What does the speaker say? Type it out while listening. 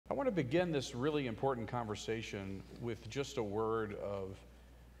I want to begin this really important conversation with just a word of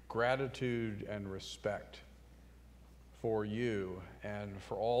gratitude and respect for you and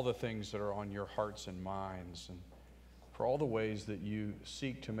for all the things that are on your hearts and minds and for all the ways that you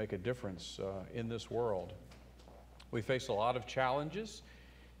seek to make a difference in this world. We face a lot of challenges,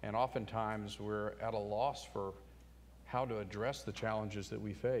 and oftentimes we're at a loss for how to address the challenges that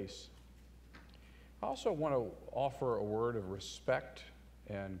we face. I also want to offer a word of respect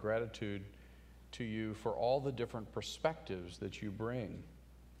and gratitude to you for all the different perspectives that you bring.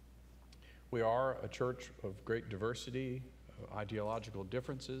 We are a church of great diversity, ideological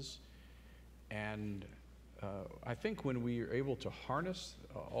differences, and I think when we are able to harness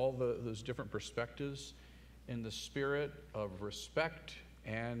all those different perspectives in the spirit of respect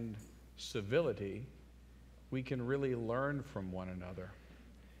and civility, we can really learn from one another,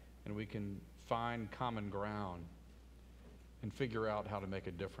 and we can find common ground and figure out how to make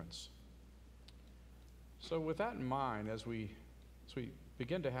a difference. So with that in mind, as we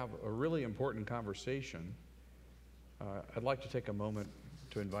begin to have a really important conversation, I'd like to take a moment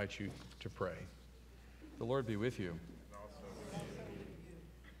to invite you to pray. The Lord be with you.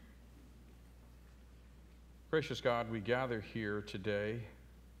 Gracious God, we gather here today,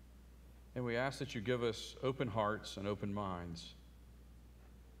 and we ask that you give us open hearts and open minds.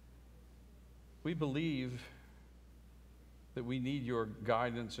 We believe that we need your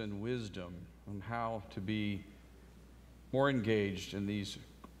guidance and wisdom on how to be more engaged in these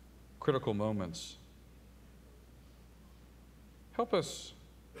critical moments. Help us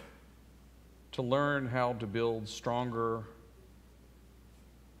to learn how to build stronger,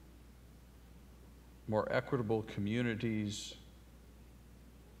 more equitable communities.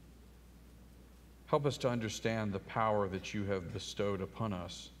 Help us to understand the power that you have bestowed upon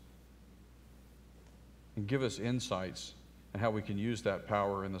us, and give us insights on how we can use that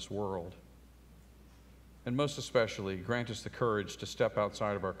power in this world. And most especially, grant us the courage to step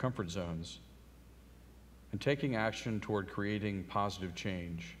outside of our comfort zones and taking action toward creating positive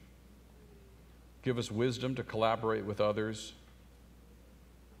change. Give us wisdom to collaborate with others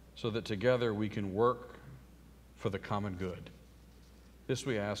so that together we can work for the common good. This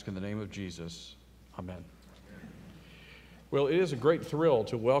we ask in the name of Jesus. Amen. Well, it is a great thrill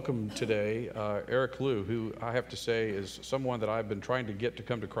to welcome today Eric Liu, who I have to say is someone that I've been trying to get to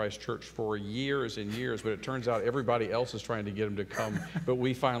come to Christ Church for years and years, but it turns out everybody else is trying to get him to come, but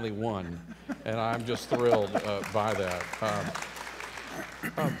we finally won, and I'm just thrilled by that.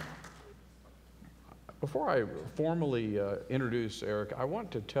 Before I formally introduce Eric, I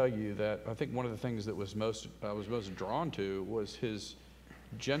want to tell you that I think one of the things that I was most drawn to was his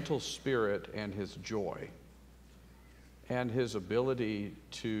gentle spirit and his joy, and his ability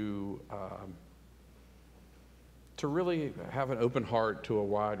to really have an open heart to a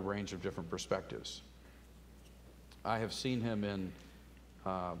wide range of different perspectives. I have seen him in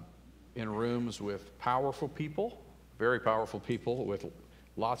rooms with powerful people, very powerful people with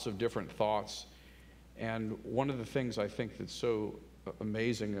lots of different thoughts. And one of the things I think that's so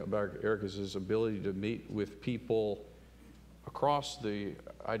amazing about Eric is his ability to meet with people across the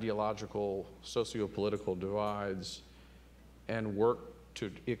ideological, socio-political divides and work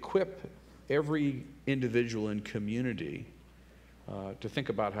to equip every individual and community to think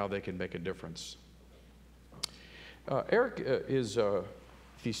about how they can make a difference. Eric is the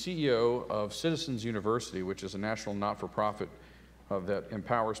CEO of Citizens University, which is a national not-for-profit that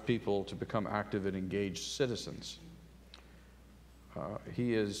empowers people to become active and engaged citizens.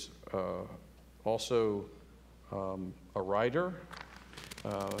 He is also a writer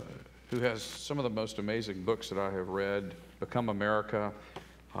who has some of the most amazing books that I have read: Become America,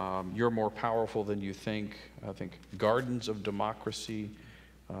 You're More Powerful Than You Think, I think Gardens of Democracy,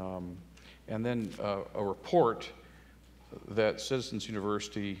 and then a report that Citizens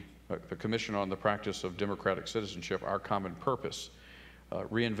University, the Commission on the Practice of Democratic Citizenship, Our Common Purpose,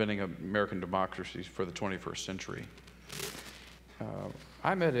 Reinventing American Democracy for the 21st Century.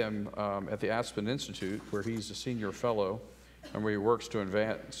 I met him at the Aspen Institute, where he's a senior fellow, and where he works to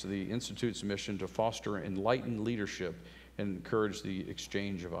advance the Institute's mission to foster enlightened leadership and encourage the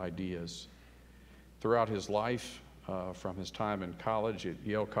exchange of ideas. Throughout his life, from his time in college at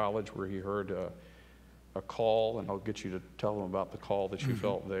Yale College, where he heard a call, and I'll get you to tell him about the call that you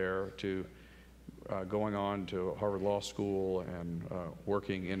felt there, to going on to Harvard Law School and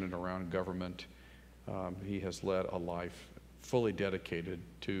working in and around government. He has led a life fully dedicated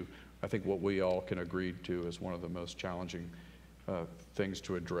to, I think, what we all can agree to as one of the most challenging things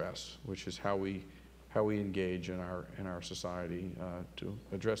to address, which is how we how we engage in our society to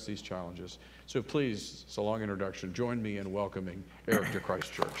address these challenges. So please, it's a long introduction, join me in welcoming Eric to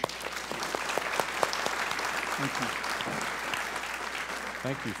Christ Church.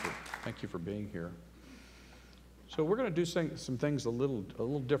 Thank you. Thank you for being here. So we're going to do some things a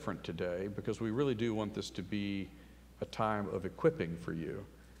little different today, because we really do want this to be a time of equipping for you.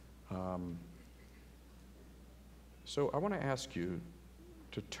 So I want to ask you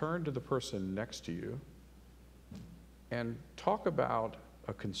to turn to the person next to you and talk about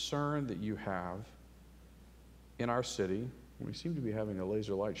a concern that you have in our city. We seem to be having a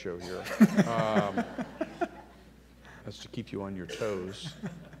laser light show here. That's to keep you on your toes.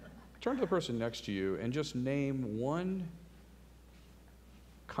 Turn to the person next to you and just name one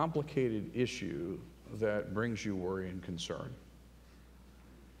complicated issue that brings you worry and concern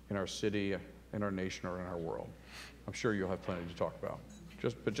in our city, in our nation, or in our world. I'm sure you'll have plenty to talk about.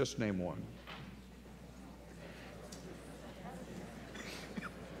 But just name one.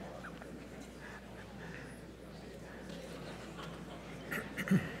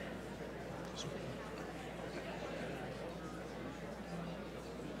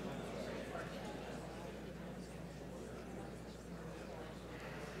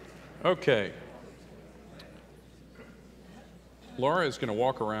 Okay. Laura is going to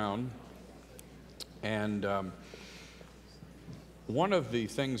walk around, and one of the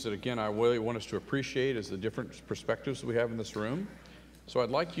things that, again, I really want us to appreciate is the different perspectives we have in this room. So I'd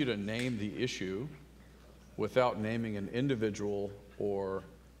like you to name the issue without naming an individual or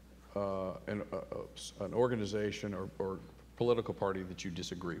an organization or political party that you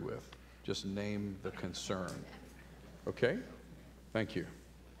disagree with. Just name the concern. Okay? Thank you.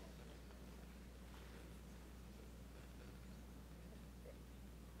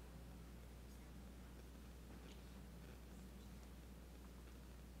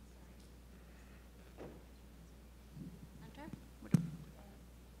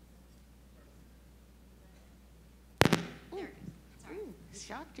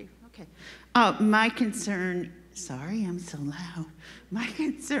 Shocked you. Okay. My concern, sorry, I'm so loud. My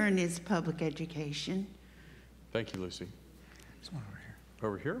concern is public education. Thank you, Lucy. There's one over here.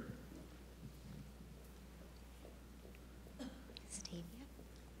 Over here? Stevia.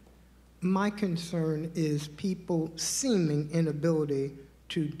 My concern is people seeming inability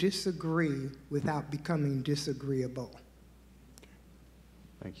to disagree without becoming disagreeable.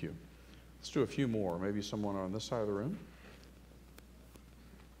 Thank you. Let's do a few more. Maybe someone on this side of the room.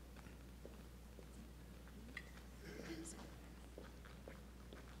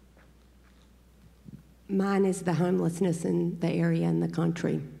 Mine is the homelessness in the area and the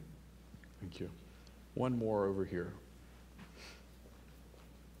country. Thank you. One more over here.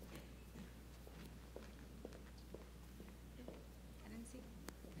 I didn't see.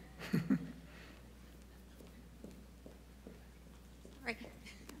 Right.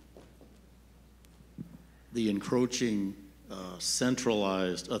 The encroaching,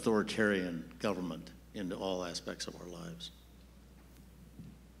 centralized, authoritarian government into all aspects of our lives.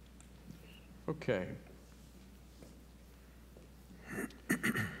 Okay.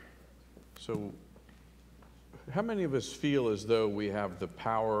 So, how many of us feel as though we have the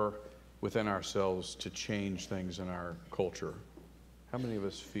power within ourselves to change things in our culture? How many of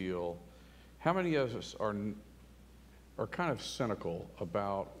us feel, how many of us are kind of cynical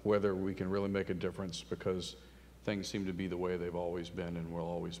about whether we can really make a difference because things seem to be the way they've always been and will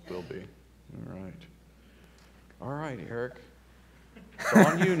always will be? All right. All right, Eric. It's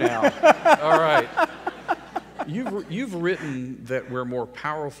on you now. All right. You've written that we're more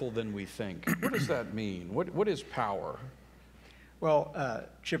powerful than we think. What does that mean? What is power? Well,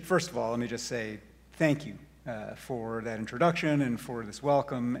 Chip, first of all, let me just say thank you for that introduction and for this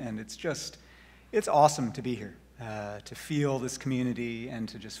welcome. And it's awesome to be here, to feel this community and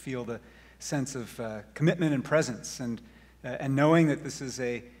to just feel the sense of commitment and presence, and knowing that this is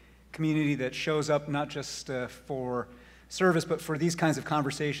a community that shows up not just for service, but for these kinds of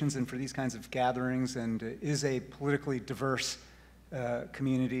conversations and for these kinds of gatherings, and is a politically diverse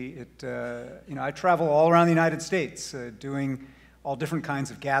community. I travel all around the United States doing all different kinds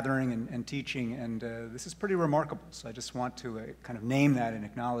of gathering and teaching, and this is pretty remarkable. So I just want to kind of name that and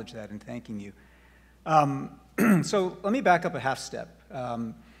acknowledge that in thanking you. So let me back up a half step.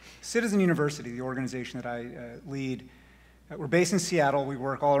 Citizen University, the organization that I lead, we're based in Seattle. We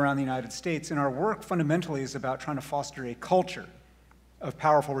work all around the United States, and our work fundamentally is about trying to foster a culture of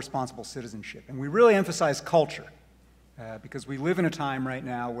powerful, responsible citizenship. And we really emphasize culture because we live in a time right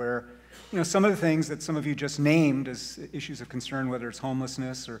now where, some of the things that some of you just named as issues of concern, whether it's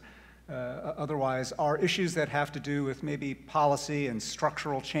homelessness or otherwise, are issues that have to do with maybe policy and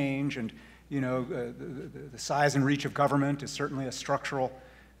structural change and the size and reach of government is certainly a structural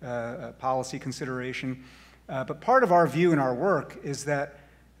policy consideration. But part of our view in our work is that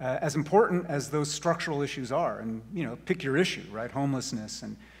as important as those structural issues are, and pick your issue, right? Homelessness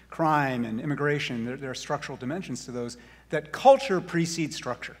and crime and immigration, there are structural dimensions to those, that culture precedes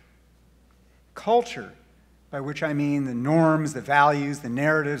structure. Culture, by which I mean the norms, the values, the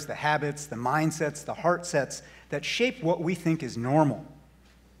narratives, the habits, the mindsets, the heart sets that shape what we think is normal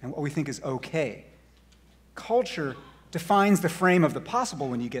and what we think is okay. Culture defines the frame of the possible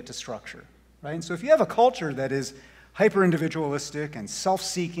when you get to structure, right? And so if you have a culture that is hyper-individualistic and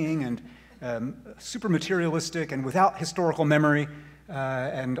self-seeking and super materialistic and without historical memory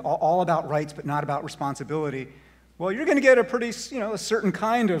and all about rights but not about responsibility, well, you're going to get a pretty, a certain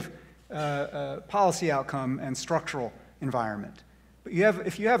kind of policy outcome and structural environment. But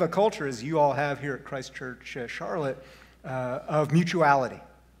if you have a culture, as you all have here at Christ Church Charlotte, of mutuality,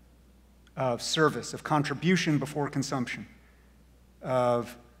 of service, of contribution before consumption,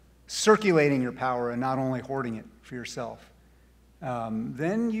 of circulating your power and not only hoarding it for yourself,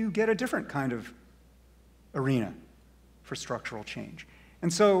 then you get a different kind of arena for structural change.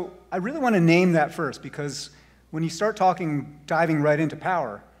 And so I really want to name that first, because when you start diving right into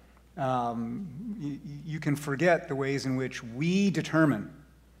power, you can forget the ways in which we determine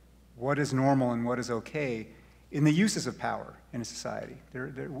what is normal and what is okay in the uses of power in a society.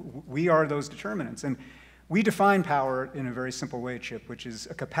 We are those determinants. And we define power in a very simple way, Chip, which is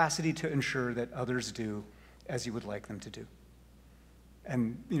a capacity to ensure that others do as you would like them to do.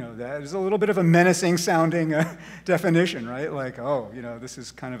 And, that is a little bit of a menacing sounding definition, right? Like, this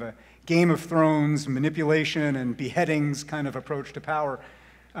is kind of a Game of Thrones manipulation and beheadings kind of approach to power.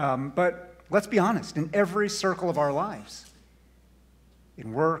 But let's be honest, in every circle of our lives,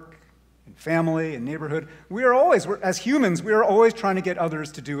 in work, in family, in neighborhood, as humans, we are always trying to get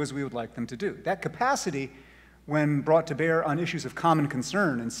others to do as we would like them to do. That capacity, when brought to bear on issues of common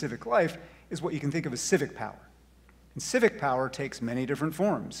concern in civic life, is what you can think of as civic power. And civic power takes many different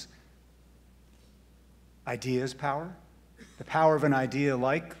forms. Ideas power, the power of an idea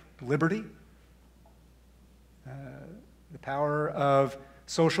like liberty, the power of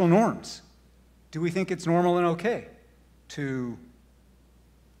social norms. Do we think it's normal and okay to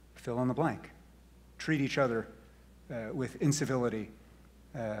fill in the blank, treat each other with incivility,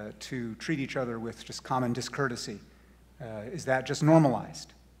 to treat each other with just common discourtesy? Is that just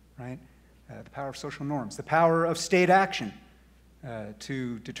normalized, right? The power of social norms, the power of state action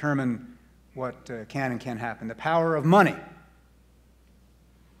to determine what can and can't happen, the power of money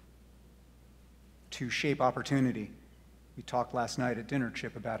to shape opportunity. We talked last night at dinner,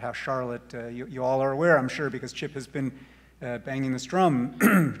 Chip, about how Charlotte, you all are aware, I'm sure, because Chip has been banging this drum,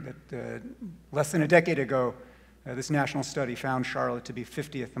 that less than a decade ago, this national study found Charlotte to be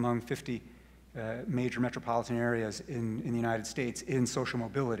 50th among 50 major metropolitan areas in the United States in social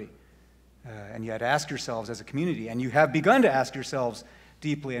mobility. And you had to ask yourselves as a community, and you have begun to ask yourselves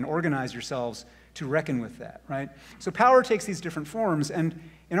deeply and organize yourselves to reckon with that, right? So power takes these different forms, and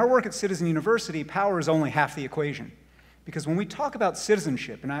in our work at Citizen University, power is only half the equation. Because when we talk about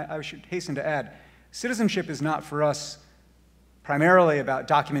citizenship, and I should hasten to add, citizenship is not for us primarily about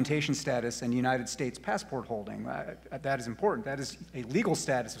documentation status and United States passport holding. That is important. That is a legal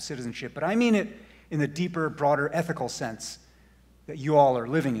status of citizenship, but I mean it in the deeper, broader ethical sense that you all are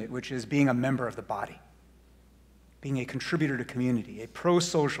living it, which is being a member of the body, being a contributor to community, a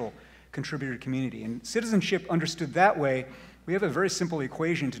pro-social contributor to community. And citizenship understood that way, we have a very simple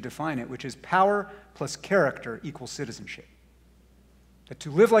equation to define it, which is power plus character equals citizenship. That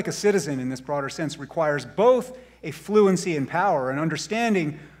to live like a citizen in this broader sense requires both a fluency in power and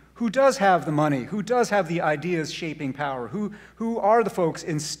understanding who does have the money, who does have the ideas shaping power, who are the folks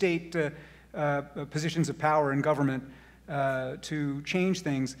in state positions of power in government to change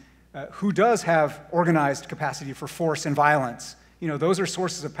things, who does have organized capacity for force and violence. Those are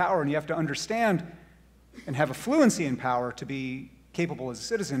sources of power, and you have to understand and have a fluency in power to be capable as a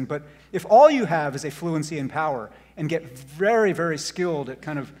citizen. But if all you have is a fluency in power and get very, very skilled at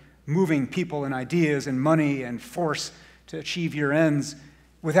kind of moving people and ideas and money and force to achieve your ends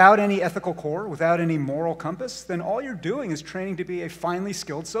without any ethical core, without any moral compass, then all you're doing is training to be a finely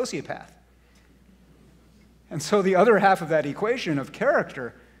skilled sociopath. And so the other half of that equation of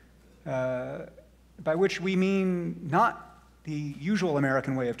character, by which we mean not the usual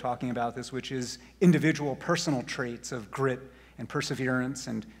American way of talking about this, which is individual personal traits of grit and perseverance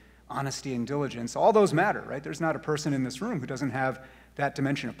and honesty and diligence, all those matter, right? There's not a person in this room who doesn't have that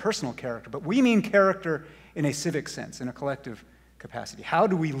dimension of personal character, but we mean character in a civic sense, in a collective capacity. How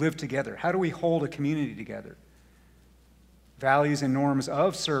do we live together? How do we hold a community together? values and norms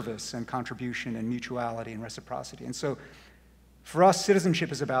of service and contribution and mutuality and reciprocity. And so for us,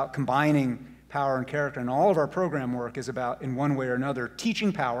 citizenship is about combining power and character, and all of our program work is about, in one way or another,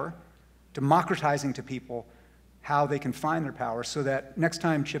 teaching power, democratizing to people how they can find their power, so that next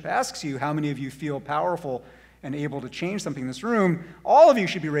time Chip asks you how many of you feel powerful and able to change something in this room, all of you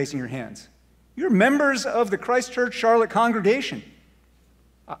should be raising your hands. You're members of the Christ Church Charlotte congregation.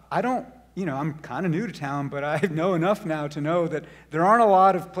 I don't, I'm kind of new to town, but I know enough now to know that there aren't a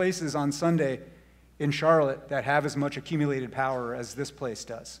lot of places on Sunday in Charlotte that have as much accumulated power as this place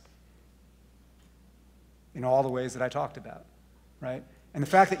does, in all the ways that I talked about, right? And the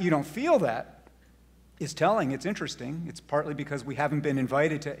fact that you don't feel that is telling. It's interesting. It's partly because we haven't been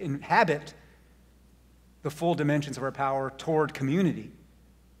invited to inhabit the full dimensions of our power toward community.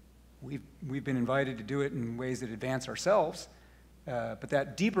 We've been invited to do it in ways that advance ourselves, but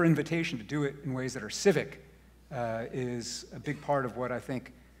that deeper invitation to do it in ways that are civic is a big part of what I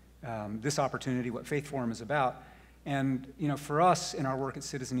think this opportunity, what Faith Forum is about. And for us in our work at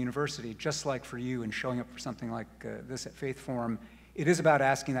Citizen University, just like for you in showing up for something like this at Faith Forum, it is about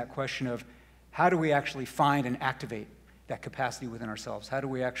asking that question of how do we actually find and activate that capacity within ourselves? How do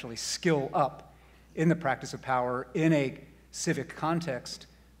we actually skill up in the practice of power in a civic context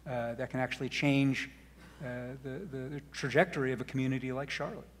that can actually change the trajectory of a community like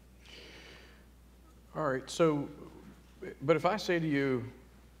Charlotte? All right, so, but if I say to you,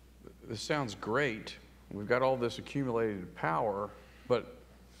 this sounds great, we've got all this accumulated power, but,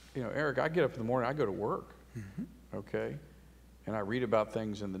 Eric, I get up in the morning, I go to work, okay? And I read about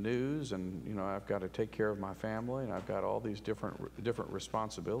things in the news, and, I've got to take care of my family, and I've got all these different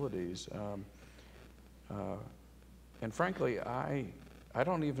responsibilities. And frankly, I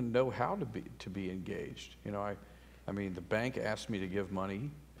don't even know how to be engaged. I mean, the bank asked me to give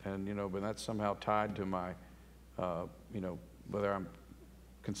money, and, but that's somehow tied to my, whether I'm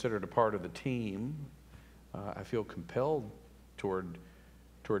considered a part of the team. I feel compelled toward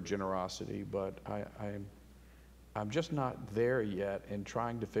generosity, but I'm just not there yet in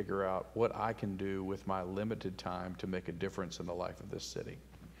trying to figure out what I can do with my limited time to make a difference in the life of this city.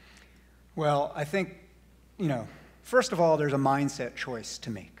 Well, I think, first of all, there's a mindset choice to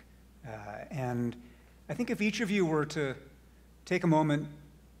make. And I think if each of you were to take a moment,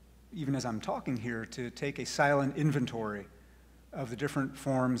 even as I'm talking here, to take a silent inventory of the different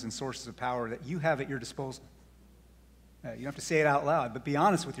forms and sources of power that you have at your disposal. You don't have to say it out loud, but be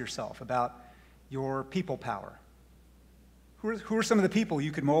honest with yourself about your people power. Who are some of the people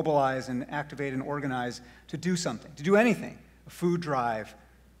you could mobilize and activate and organize to do something, to do anything? A food drive,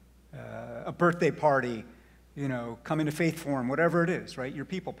 a birthday party, come into Faith Forum, whatever it is, right? Your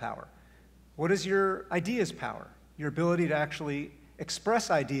people power. What is your ideas power? Your ability to actually express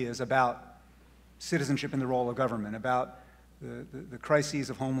ideas about citizenship and the role of government, about the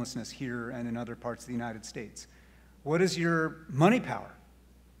crises of homelessness here and in other parts of the United States. What is your money power?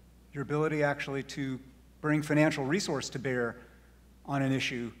 Your ability actually to bring financial resource to bear on an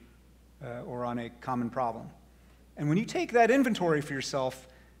issue or on a common problem. And when you take that inventory for yourself,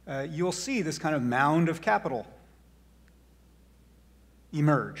 you'll see this kind of mound of capital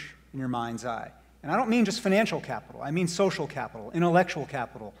emerge in your mind's eye. And I don't mean just financial capital. I mean social capital, intellectual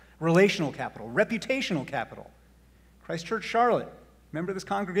capital, relational capital, reputational capital. Christ Church Charlotte, member of this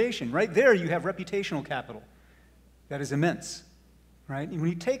congregation, right there you have reputational capital that is immense, right? And when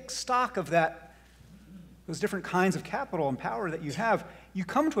you take stock of those different kinds of capital and power that you have, you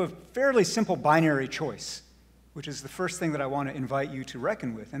come to a fairly simple binary choice, which is the first thing that I want to invite you to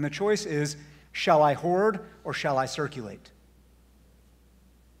reckon with. And the choice is, shall I hoard or shall I circulate?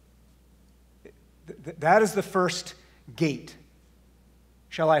 That is the first gate.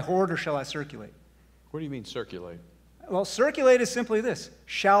 Shall I hoard or shall I circulate? What do you mean circulate? Well, circulate is simply this.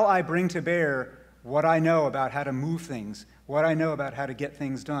 Shall I bring to bear what I know about how to move things, what I know about how to get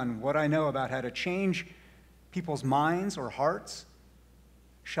things done, what I know about how to change people's minds or hearts?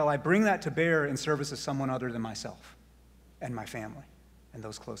 Shall I bring that to bear in service of someone other than myself and my family and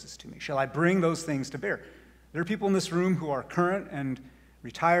those closest to me? Shall I bring those things to bear? There are people in this room who are current and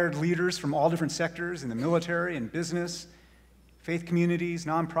retired leaders from all different sectors in the military and business, faith communities,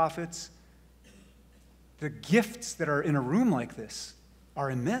 nonprofits. The gifts that are in a room like this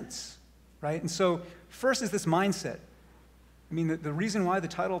are immense, right? And so first is this mindset. I mean, the reason why the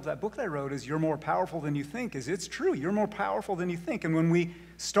title of that book that I wrote is You're More Powerful Than You Think is it's true. You're more powerful than you think. And when we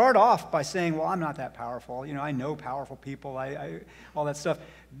start off by saying, well, I'm not that powerful, I know powerful people, all that stuff,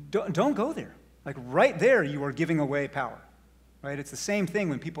 don't go there. Like right there, you are giving away power, right? It's the same thing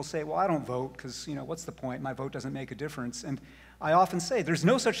when people say, well, I don't vote because, what's the point? My vote doesn't make a difference. And I often say, there's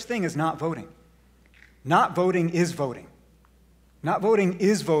no such thing as not voting. Not voting is voting. Not voting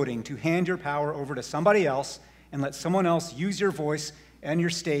is voting to hand your power over to somebody else and let someone else use your voice and your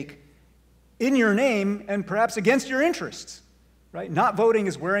stake in your name and perhaps against your interests, right? Not voting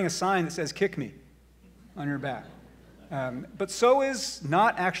is wearing a sign that says, "Kick me," on your back. But so is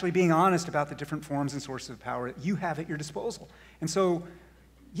not actually being honest about the different forms and sources of power that you have at your disposal. And so,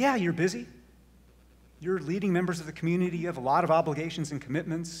 yeah, you're busy. You're leading members of the community. You have a lot of obligations and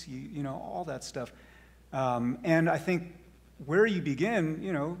commitments, you know, all that stuff. And I think where you begin,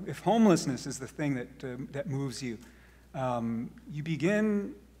 you know, if homelessness is the thing that moves you, you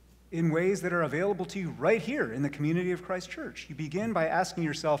begin in ways that are available to you right here in the community of Christ Church. You begin by asking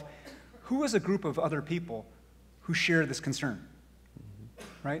yourself, who is a group of other people who share this concern,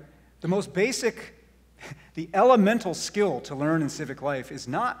 right? The most basic, the elemental skill to learn in civic life is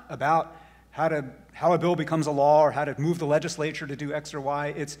not about how a bill becomes a law or how to move the legislature to do X or Y.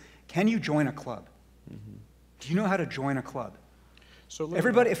 It's, can you join a club? Do you know how to join a club? So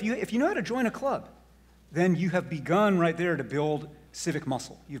Everybody, if you know how to join a club, then you have begun right there to build civic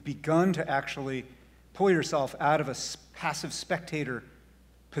muscle. You've begun to actually pull yourself out of a passive spectator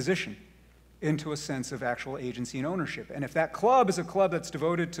position into a sense of actual agency and ownership. And if that club is a club that's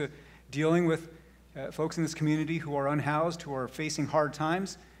devoted to dealing with folks in this community who are unhoused, who are facing hard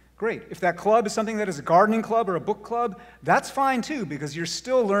times, great. If that club is something that is a gardening club or a book club, that's fine too, because you're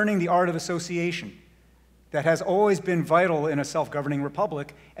still learning the art of association that has always been vital in a self-governing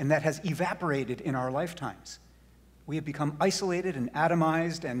republic and that has evaporated in our lifetimes. We have become isolated and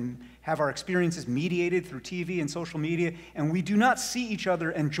atomized and have our experiences mediated through TV and social media, and we do not see each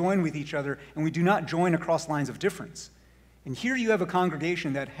other and join with each other, and we do not join across lines of difference. And here you have a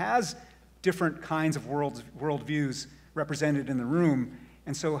congregation that has different kinds of worldviews represented in the room,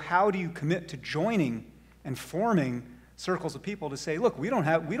 and so how do you commit to joining and forming circles of people to say, look, we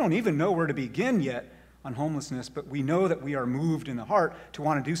don't even know where to begin yet on homelessness, but we know that we are moved in the heart to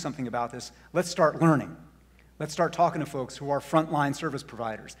want to do something about this. Let's start learning. Let's start talking to folks who are frontline service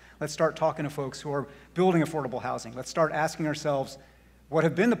providers. Let's start talking to folks who are building affordable housing. Let's start asking ourselves, what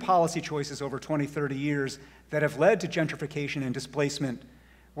have been the policy choices over 20, 30 years that have led to gentrification and displacement?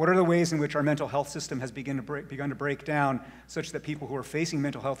 What are the ways in which our mental health system has begun to break down such that people who are facing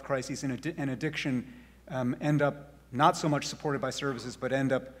mental health crises and addiction end up not so much supported by services, but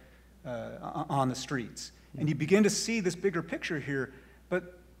end up on the streets? And you begin to see this bigger picture here,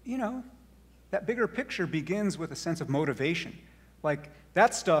 but, you know, that bigger picture begins with a sense of motivation. Like,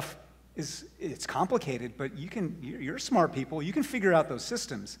 that stuff it's complicated, but you're smart people. You can figure out those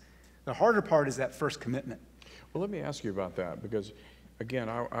systems. The harder part is that first commitment. Well, let me ask you about that, because again,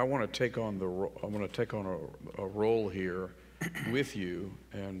 I want to take on a role here with you,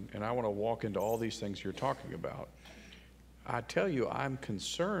 and I want to walk into all these things you're talking about. I tell you, I'm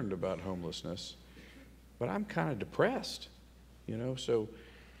concerned about homelessness, but I'm kind of depressed, you know. So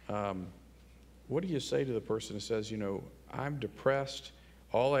what do you say to the person who says, you know, I'm depressed,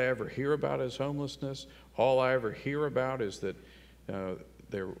 all I ever hear about is homelessness, all I ever hear about is that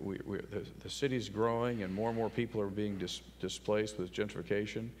the city's growing and more people are being displaced with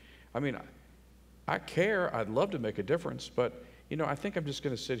gentrification? I mean, I care, I'd love to make a difference, but you know, I think I'm just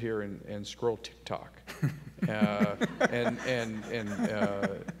going to sit here and scroll TikTok, you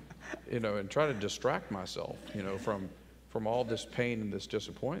know, and try to distract myself, you know, from all this pain and this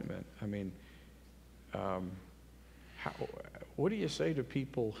disappointment. I mean, what do you say to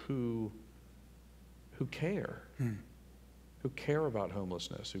people who care, who care about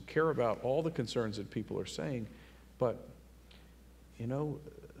homelessness, who care about all the concerns that people are saying, but you know,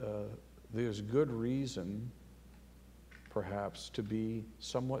 there's good reason perhaps to be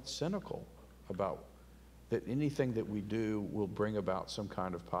somewhat cynical about that anything that we do will bring about some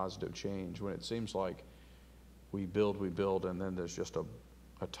kind of positive change, when it seems like we build, and then there's just a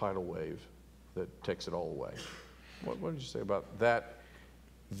tidal wave that takes it all away. What did you say about that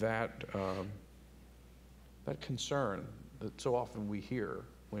concern that so often we hear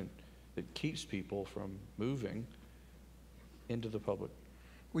when it keeps people from moving into the public?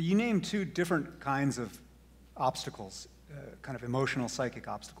 Well, you named two different kinds of obstacles, kind of emotional, psychic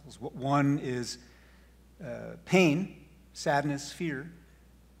obstacles. One is pain, sadness, fear,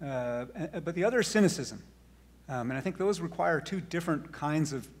 but the other is cynicism. And I think those require two different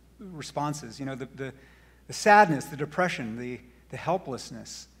kinds of responses. You know, the sadness, the depression, the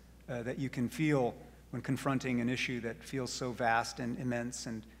helplessness that you can feel when confronting an issue that feels so vast and immense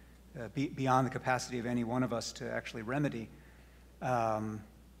and beyond the capacity of any one of us to actually remedy.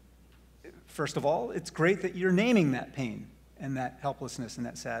 First of all, it's great that you're naming that pain and that helplessness and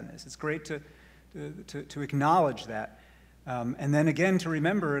that sadness. It's great to acknowledge that. And then again, to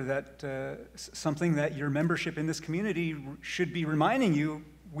remember that something that your membership in this community should be reminding you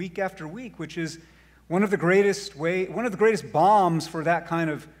week after week, which is one of the greatest bombs for that kind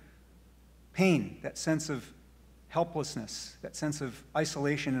of pain, that sense of helplessness, that sense of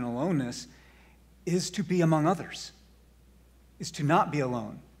isolation and aloneness, is to be among others, is to not be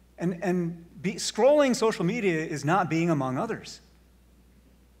alone. And scrolling social media is not being among others.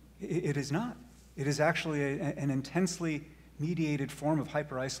 It is not. It is actually an intensely mediated form of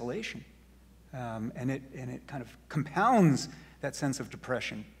hyper-isolation. And it kind of compounds that sense of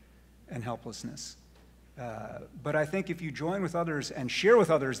depression and helplessness. But I think if you join with others and share with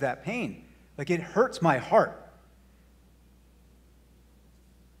others that pain, like, it hurts my heart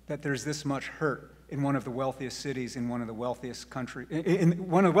that there's this much hurt in one of the wealthiest cities in one of the wealthiest country, in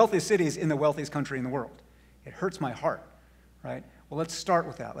one of the wealthiest cities in the wealthiest country in the world. It hurts my heart, right? Well, let's start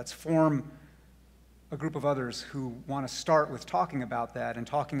with that. Let's form a group of others who want to start with talking about that and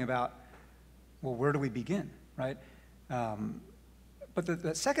talking about, well, where do we begin, right? But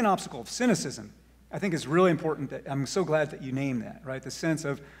the second obstacle of cynicism, I think, is really important. I'm so glad that you named that, right? The sense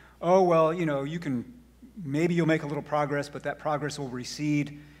of, oh, well, maybe you'll make a little progress, but that progress will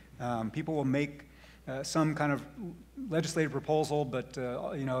recede. People will make some kind of legislative proposal, but there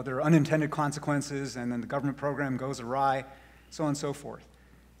are unintended consequences, and then the government program goes awry, so on and so forth.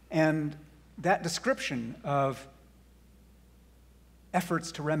 And that description of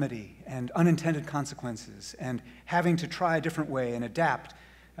efforts to remedy and unintended consequences and having to try a different way and adapt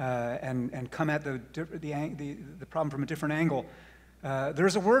and come at the problem from a different angle,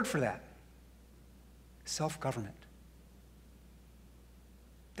 there's a word for that: self-government.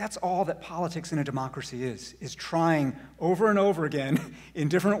 That's all that politics in a democracy is trying over and over again in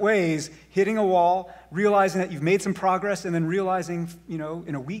different ways, hitting a wall, realizing that you've made some progress, and then realizing,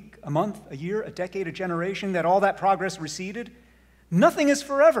 in a week, a month, a year, a decade, a generation, that all that progress receded. Nothing is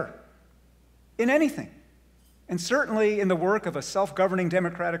forever in anything. And certainly in the work of a self-governing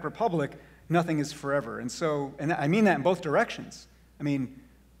democratic republic, nothing is forever. And I mean that in both directions. I mean,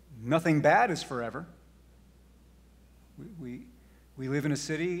 nothing bad is forever. We live in a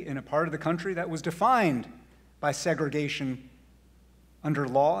city, in a part of the country that was defined by segregation under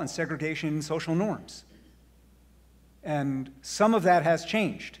law and segregation in social norms. And some of that has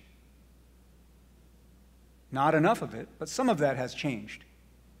changed. Not enough of it, but some of that has changed.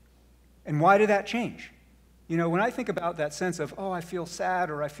 And why did that change? When I think about that sense of, oh, I feel sad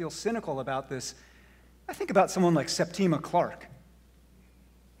or I feel cynical about this, I think about someone like Septima Clark.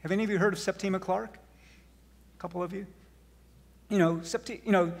 Have any of you heard of Septima Clark? A couple of you? You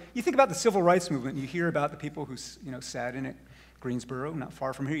think about the civil rights movement, and you hear about the people who, sat in it, Greensboro, not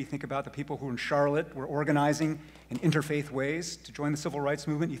far from here. You think about the people who in Charlotte were organizing in interfaith ways to join the civil rights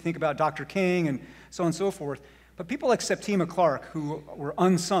movement. You think about Dr. King and so on and so forth. But people like Septima Clark, who were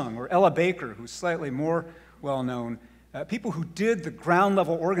unsung, or Ella Baker, who's slightly more well-known, people who did the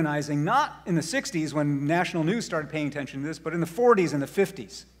ground-level organizing, not in the 60s when national news started paying attention to this, but in the 40s and the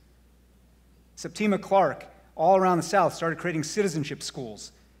 50s. Septima Clark, all around the South, started creating citizenship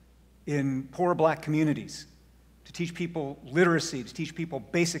schools in poor black communities to teach people literacy, to teach people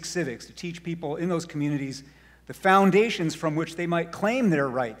basic civics, to teach people in those communities the foundations from which they might claim their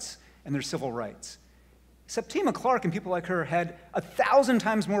rights and their civil rights. Septima Clark and people like her had 1,000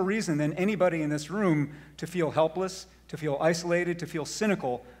 times more reason than anybody in this room to feel helpless, to feel isolated, to feel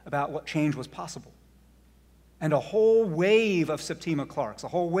cynical about what change was possible. And a whole wave of Septima Clarks, a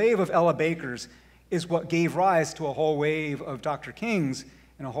whole wave of Ella Bakers, is what gave rise to a whole wave of Dr. Kings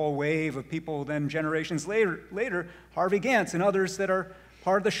and a whole wave of people then generations later, Harvey Gantt and others that are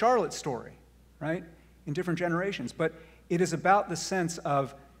part of the Charlotte story, right, in different generations. But it is about the sense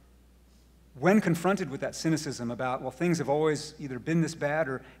of, when confronted with that cynicism about, well, things have always either been this bad,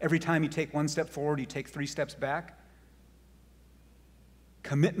 or every time you take one step forward, you take 3 steps back,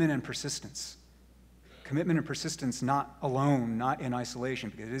 commitment and persistence. Commitment and persistence, not alone, not in isolation,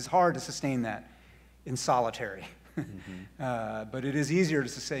 because it is hard to sustain that in solitary. But it is easier to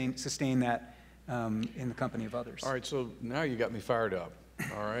sustain that in the company of others. All right, so now you got me fired up,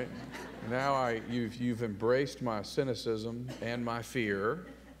 all right? Now you've embraced my cynicism and my fear,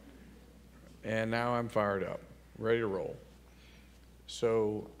 and now I'm fired up, ready to roll.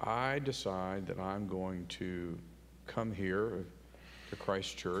 So I decide that I'm going to come here to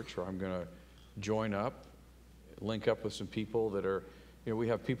Christ Church, or I'm going to join up, link up with some people that are, we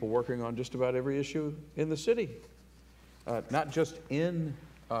have people working on just about every issue in the city. Not just in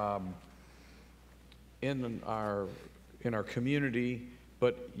our community,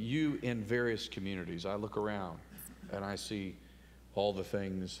 but you in various communities. I look around and I see all the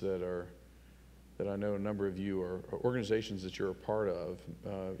things that are that I know a number of you are organizations that you're a part of.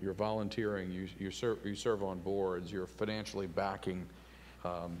 You're volunteering, you serve on boards, you're financially backing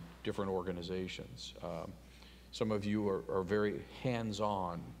different organizations. Some of you are very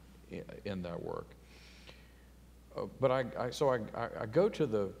hands-on in that work. But I go to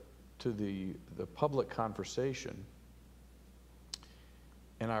the public conversation,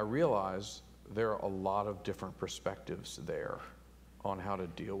 and I realize there are a lot of different perspectives there on how to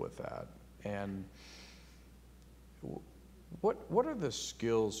deal with that. And what are the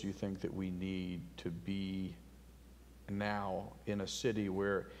skills you think that we need to be now in a city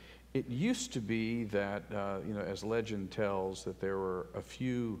where it used to be that, as legend tells, that there were a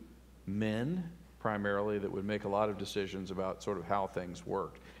few men primarily that would make a lot of decisions about sort of how things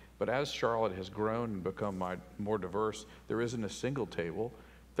worked. But as Charlotte has grown and become more diverse, there isn't a single table.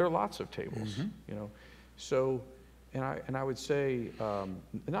 There are lots of tables, So, and I would say,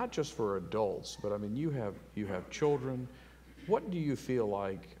 not just for adults, but I mean, you have children. What do you feel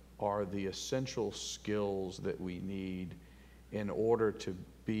like are the essential skills that we need in order to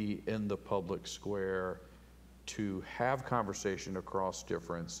be in the public square, to have conversation across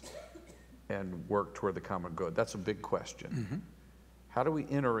difference and work toward the common good? That's a big question. Mm-hmm. How do we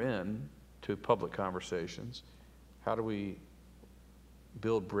enter in to public conversations? How do we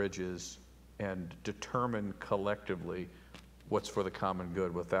build bridges and determine collectively what's for the common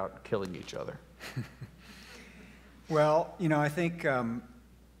good without killing each other? Well, I think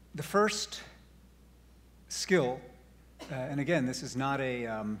the first skill, and again, this is not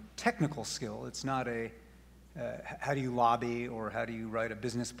a technical skill. It's not a how do you lobby or how do you write a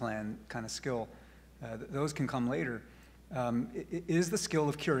business plan kind of skill. Those can come later. It is the skill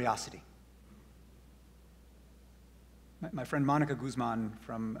of curiosity. My friend Monica Guzman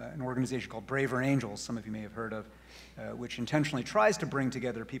from an organization called Braver Angels, some of you may have heard of, which intentionally tries to bring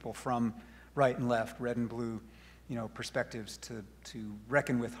together people from right and left, red and blue, perspectives to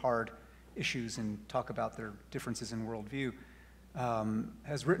reckon with hard issues and talk about their differences in worldview,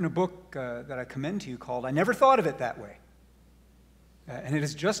 has written a book that I commend to you called I Never Thought of It That Way. And it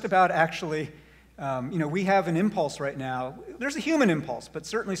is just about actually, we have an impulse right now. There's a human impulse, but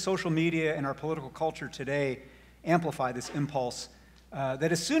certainly social media and our political culture today amplify this impulse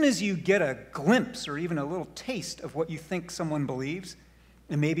that as soon as you get a glimpse or even a little taste of what you think someone believes,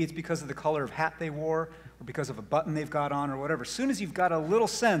 and maybe it's because of the color of hat they wore or because of a button they've got on or whatever, as soon as you've got a little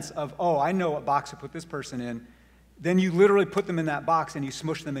sense of, oh, I know what box to put this person in, then you literally put them in that box and you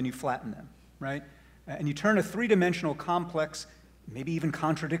smush them and you flatten them, right? And you turn a three-dimensional, complex, maybe even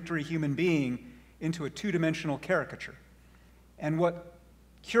contradictory human being into a two-dimensional caricature. And what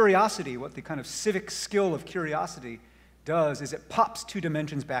curiosity, what the kind of civic skill of curiosity does is it pops 2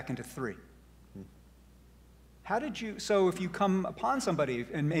 dimensions back into 3. So if you come upon somebody,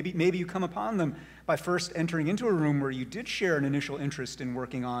 and maybe you come upon them by first entering into a room where you did share an initial interest in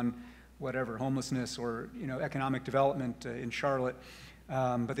working on whatever, homelessness or economic development in Charlotte,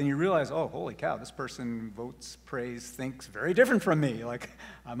 but then you realize, oh, holy cow, this person votes, prays, thinks very different from me. Like,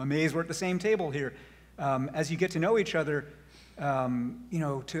 I'm amazed we're at the same table here. As you get to know each other,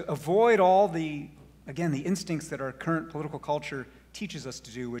 to avoid all the instincts that our current political culture teaches us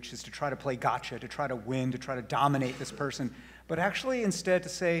to do, which is to try to play gotcha, to try to win, to try to dominate this person, but actually instead to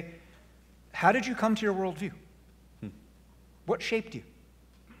say, how did you come to your worldview? What shaped you?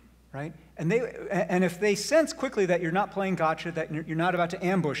 Right? And if they sense quickly that you're not playing gotcha, that you're not about to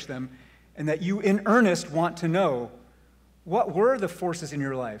ambush them, and that you in earnest want to know what were the forces in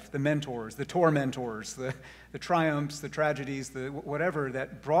your life, the mentors, the tormentors, the triumphs, the tragedies, the whatever,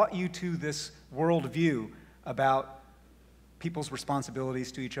 that brought you to this worldview about people's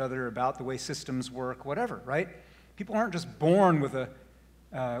responsibilities to each other, about the way systems work, whatever, right? People aren't just born with a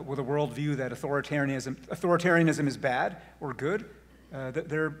worldview that authoritarianism is bad or good.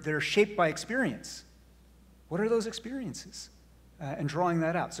 They're shaped by experience. What are those experiences? And drawing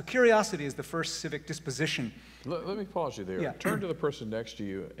that out. So curiosity is the first civic disposition. Let me pause you there. Yeah. Turn to the person next to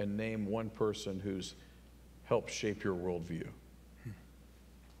you and name one person who's helped shape your worldview.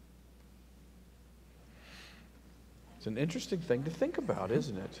 It's an interesting thing to think about,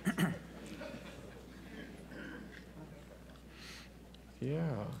 isn't it? Yeah.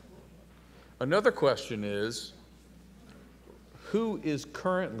 Another question is, who is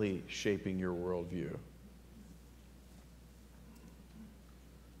currently shaping your worldview?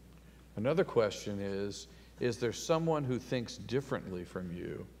 Another question is there someone who thinks differently from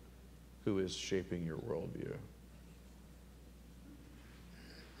you who is shaping your worldview?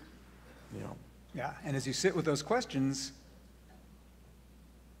 Yeah, and as you sit with those questions,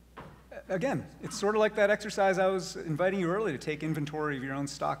 again, it's sort of like that exercise I was inviting you earlier to take inventory of your own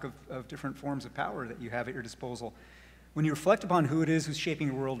stock of different forms of power that you have at your disposal. When you reflect upon who it is who's shaping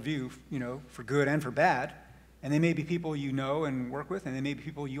your worldview, for good and for bad, and they may be people you know and work with, and they may be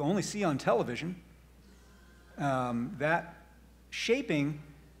people you only see on television, that shaping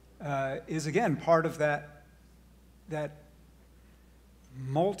is, again, part of that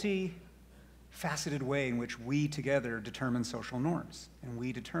multi-faceted way in which we together determine social norms, and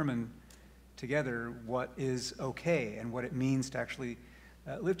we determine together what is okay and what it means to actually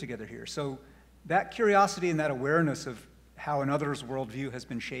live together here. So that curiosity and that awareness of how another's worldview has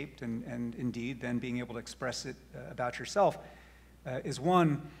been shaped, and indeed then being able to express it about yourself, is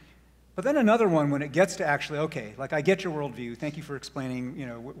one. But then another one, when it gets to actually, okay, like I get your worldview, thank you for explaining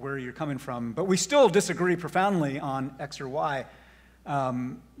where you're coming from, but we still disagree profoundly on X or Y,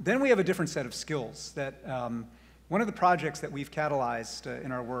 then we have a different set of skills that one of the projects that we've catalyzed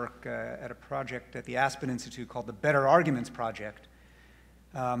in our work at a project at the Aspen Institute called the Better Arguments Project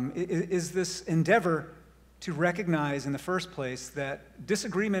is this endeavor to recognize in the first place that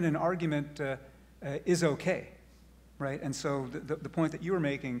disagreement and argument is okay, right? And so the point that you were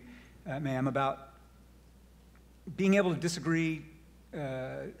making, ma'am, about being able to disagree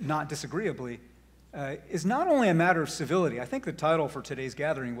not disagreeably is not only a matter of civility. I think the title for today's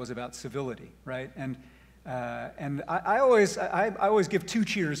gathering was about civility, right? And I always give 2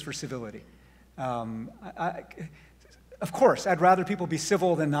 cheers for civility. Of course, I'd rather people be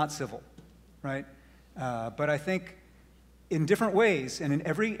civil than not civil, right? But I think in different ways, and in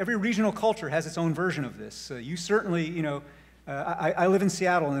every regional culture has its own version of this. You certainly, I live in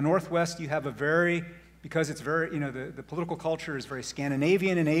Seattle. In the Northwest, you have because it's very, the political culture is very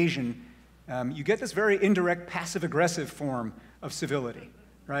Scandinavian and Asian, you get this very indirect passive-aggressive form of civility,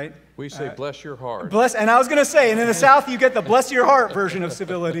 right? We say, bless your heart. And I was going to say, and in the South, you get the bless your heart version of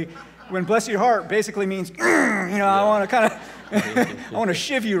civility, when bless your heart basically means, I want to kind of, I want to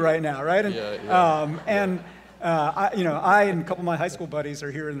shiv you right now, right? And, I and a couple of my high school buddies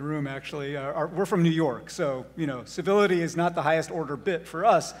are here in the room, actually. We're from New York, so, civility is not the highest order bit for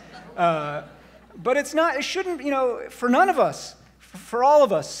us. But it shouldn't, for none of us, for all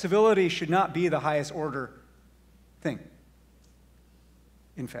of us, civility should not be the highest order thing.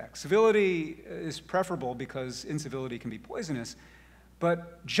 In fact, civility is preferable because incivility can be poisonous,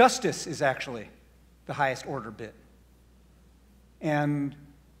 but justice is actually the highest order bit. And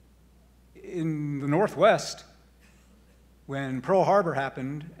in the Northwest, when Pearl Harbor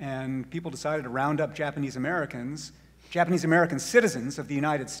happened and people decided to round up Japanese American citizens of the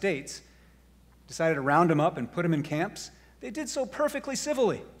United States, decided to round them up and put them in camps, they did so perfectly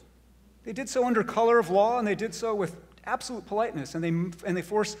civilly. They did so under color of law, and they did so with absolute politeness, and they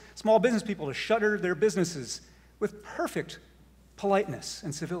forced small business people to shutter their businesses with perfect politeness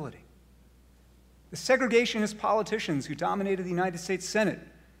and civility. The segregationist politicians who dominated the United States Senate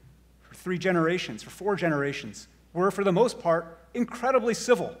for 4 generations, were, for the most part, incredibly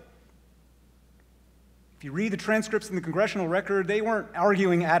civil. If you read the transcripts in the congressional record, they weren't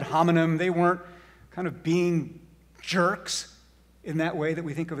arguing ad hominem, they weren't kind of being jerks in that way that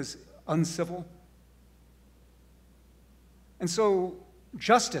we think of as uncivil. And so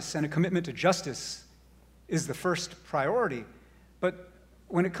justice and a commitment to justice is the first priority. But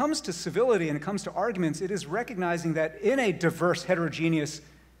when it comes to civility and it comes to arguments, it is recognizing that in a diverse, heterogeneous,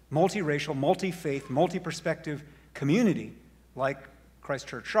 multiracial, multi-faith, multi-perspective community like Christ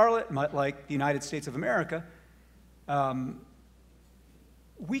Church Charlotte, like the United States of America,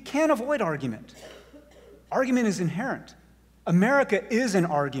 we can't avoid argument. Argument is inherent. America is an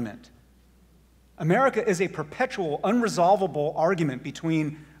argument. America is a perpetual, unresolvable argument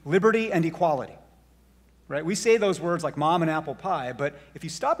between liberty and equality. Right? We say those words like mom and apple pie, but if you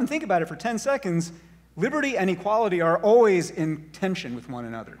stop and think about it for 10 seconds, liberty and equality are always in tension with one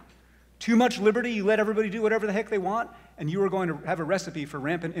another. Too much liberty, you let everybody do whatever the heck they want, and you are going to have a recipe for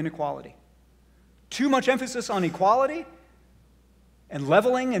rampant inequality. Too much emphasis on equality and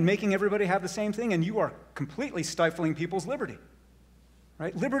leveling and making everybody have the same thing, and you are completely stifling people's liberty.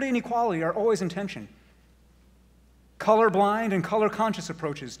 Right? Liberty and equality are always in tension. Colorblind and color-conscious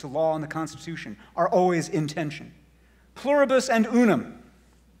approaches to law and the Constitution are always in tension. Pluribus and unum,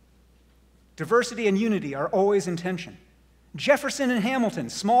 diversity and unity, are always in tension. Jefferson and Hamilton,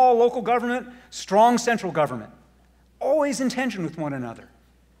 small local government, strong central government, always in tension with one another.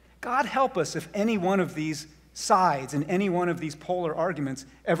 God help us if any one of these sides and any one of these polar arguments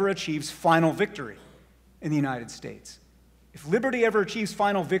ever achieves final victory in the United States. If liberty ever achieves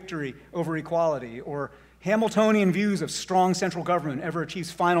final victory over equality, or Hamiltonian views of strong central government ever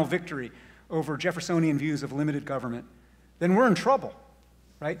achieves final victory over Jeffersonian views of limited government, then we're in trouble.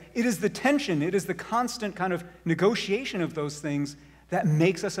 right? It is the tension, it is the constant kind of negotiation of those things that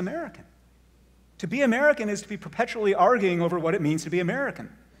makes us American. To be American is to be perpetually arguing over what it means to be American.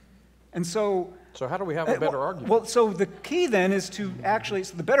 And so how do we have a better argument? Well, so the key then is to actually,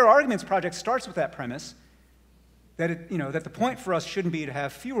 so the Better Arguments Project starts with that premise that, that the point for us shouldn't be to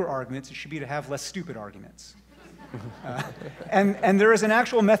have fewer arguments, it should be to have less stupid arguments. And there is an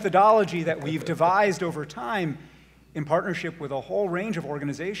actual methodology that we've devised over time in partnership with a whole range of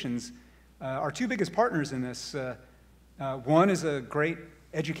organizations. Our two biggest partners in this, one is a great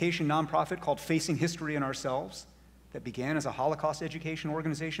education nonprofit called Facing History and Ourselves that began as a Holocaust education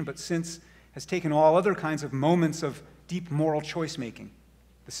organization, but since has taken all other kinds of moments of deep moral choice making.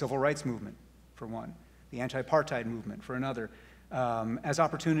 The civil rights movement, for one, the anti-apartheid movement, for another, as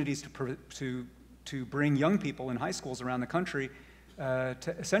opportunities to bring young people in high schools around the country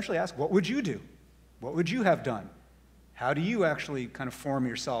to essentially ask, what would you do? What would you have done? How do you actually kind of form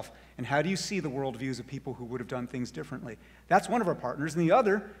yourself? And how do you see the worldviews of people who would have done things differently? That's one of our partners. And the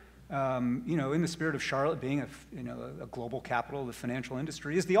other, in the spirit of Charlotte being a global capital of the financial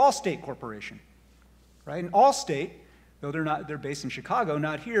industry, is the Allstate Corporation, right? And Allstate, though they're based in Chicago,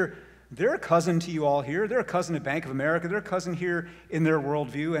 not here, they're a cousin to you all here. They're a cousin to Bank of America. They're a cousin here in their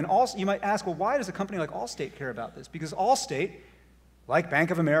worldview. And also, you might ask, well, why does a company like Allstate care about this? Because Allstate, like Bank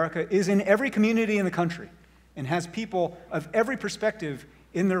of America, is in every community in the country and has people of every perspective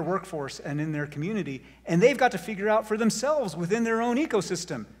in their workforce and in their community, and they've got to figure out for themselves within their own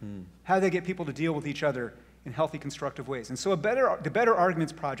ecosystem how they get people to deal with each other in healthy, constructive ways. And so the Better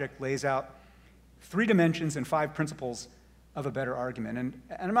Arguments Project lays out 3 dimensions and 5 principles of a better argument. And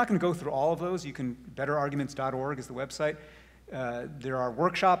I'm not going to go through all of those. betterarguments.org is the website. There are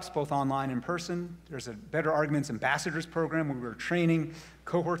workshops, both online and in person. There's a Better Arguments Ambassadors program where we're training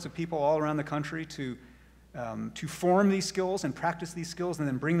cohorts of people all around the country to form these skills and practice these skills and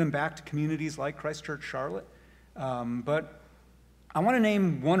then bring them back to communities like Christchurch, Charlotte. But I want to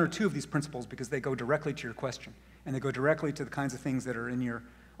name 1 or 2 of these principles because they go directly to your question, and they go directly to the kinds of things that are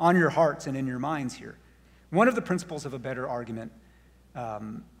on your hearts and in your minds here. One of the principles of a better argument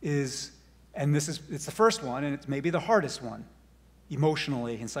is, and it's the first one, and it's maybe the hardest one,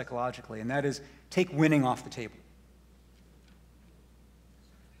 emotionally and psychologically, and that is take winning off the table.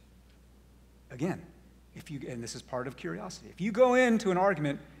 Again, and this is part of curiosity, if you go into an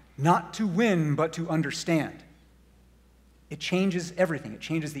argument not to win but to understand, it changes everything. It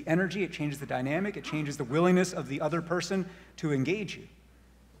changes the energy, it changes the dynamic, it changes the willingness of the other person to engage you.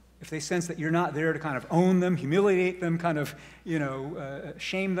 If they sense that you're not there to kind of own them, humiliate them, kind of,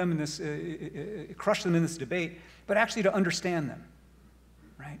 shame them in this, crush them in this debate, but actually to understand them,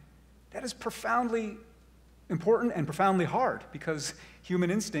 right? That is profoundly important and profoundly hard because human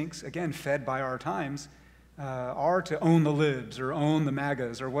instincts, again, fed by our times, are to own the libs or own the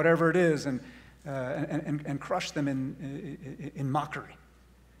MAGAs or whatever it is and crush them in mockery.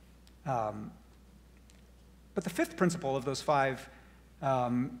 But the 5th principle of those 5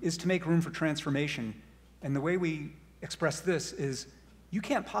 is to make room for transformation. And the way we express this is you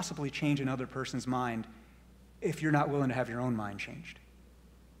can't possibly change another person's mind if you're not willing to have your own mind changed.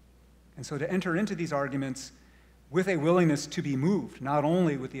 And so to enter into these arguments with a willingness to be moved, not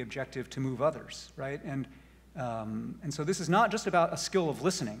only with the objective to move others, right? And so this is not just about a skill of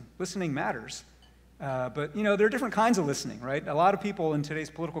listening. Listening matters. But, there are different kinds of listening, right? A lot of people in today's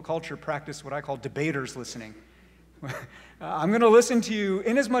political culture practice what I call debaters listening. I'm going to listen to you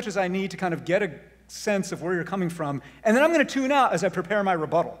in as much as I need to kind of get a sense of where you're coming from, and then I'm going to tune out as I prepare my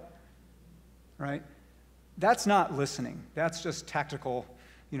rebuttal, right? That's not listening. That's just tactical,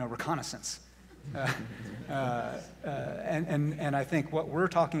 reconnaissance. And I think what we're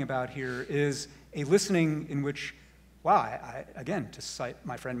talking about here is a listening in which, again, to cite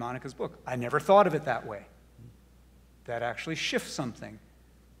my friend Monica's book, I never thought of it that way. That actually shifts something.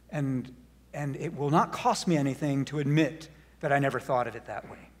 And it will not cost me anything to admit that I never thought of it that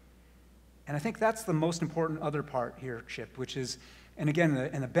way. And I think that's the most important other part here, Chip, which is, and again,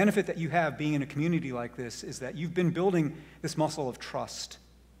 the benefit that you have being in a community like this is that you've been building this muscle of trust.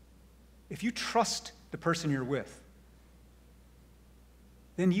 If you trust the person you're with,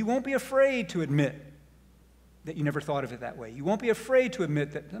 then you won't be afraid to admit that you never thought of it that way. You won't be afraid to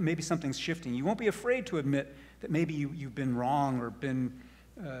admit that maybe something's shifting. You won't be afraid to admit that maybe you've been wrong or been,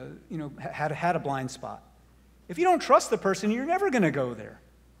 had a blind spot. If you don't trust the person, you're never going to go there.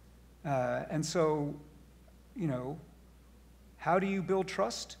 And so, how do you build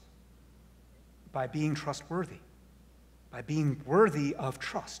trust? By being trustworthy, by being worthy of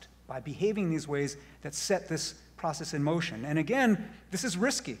trust, by behaving these ways that set this process in motion. And again, this is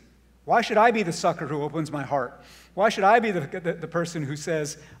risky. Why should I be the sucker who opens my heart? Why should I be the person who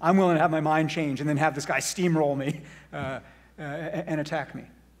says, I'm willing to have my mind change and then have this guy steamroll me and attack me?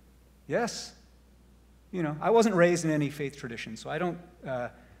 Yes. I wasn't raised in any faith tradition, so I don't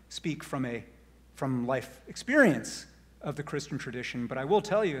speak from life experience of the Christian tradition, but I will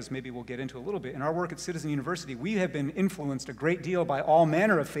tell you, as maybe we'll get into a little bit, in our work at Citizen University, we have been influenced a great deal by all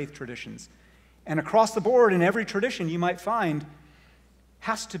manner of faith traditions. And across the board, in every tradition you might find,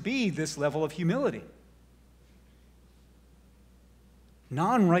 has to be this level of humility.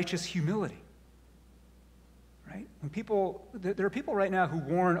 Non-righteous humility. Right? There are people right now who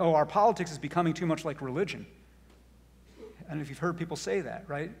warn, our politics is becoming too much like religion. I don't know if you've heard people say that,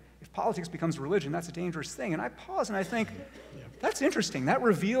 right? If politics becomes religion, that's a dangerous thing. And I pause and I think, that's interesting. That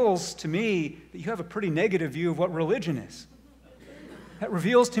reveals to me that you have a pretty negative view of what religion is. That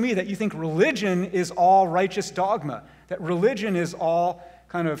reveals to me that you think religion is all righteous dogma, that religion is all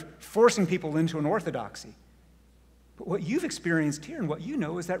kind of forcing people into an orthodoxy. But what you've experienced here and what you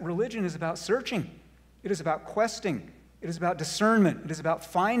know is that religion is about searching. It is about questing. It is about discernment. It is about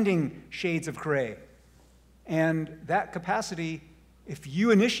finding shades of gray. And that capacity, if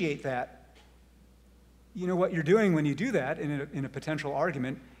you initiate that, you know what you're doing when you do that in a potential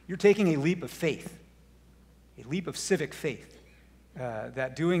argument, you're taking a leap of faith, a leap of civic faith.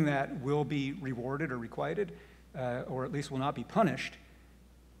 That doing that will be rewarded or requited, or at least will not be punished.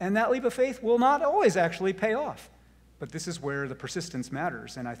 And that leap of faith will not always actually pay off. But this is where the persistence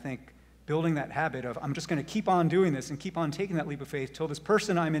matters. And I think building that habit of, I'm just going to keep on doing this and keep on taking that leap of faith till this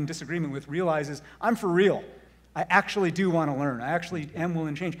person I'm in disagreement with realizes I'm for real. I actually do want to learn. I actually am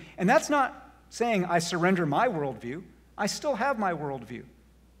willing to change. And that's not saying I surrender my worldview. I still have my worldview.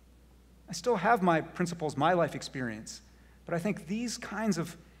 I still have my principles, my life experience. But I think these kinds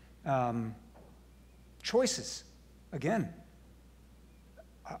of choices, again,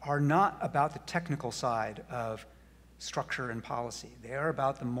 are not about the technical side of structure and policy. They are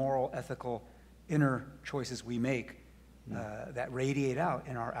about the moral, ethical, inner choices we make that radiate out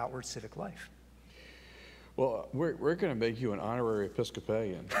in our outward civic life. Well, we're going to make you an honorary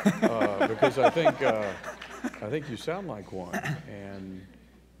Episcopalian because I think you sound like one. And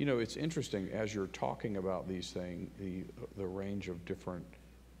it's interesting as you're talking about these things, the range of different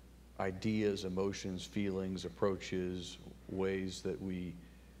ideas, emotions, feelings, approaches, ways that we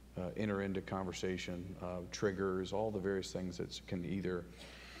enter into conversation, triggers, all the various things that can either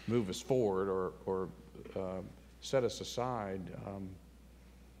move us forward or set us aside.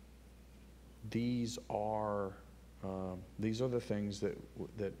 These are the things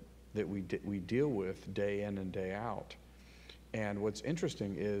that we deal with day in and day out. And what's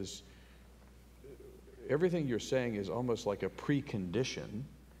interesting is everything you're saying is almost like a precondition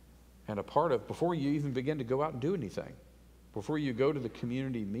and a part of before you even begin to go out and do anything, before you go to the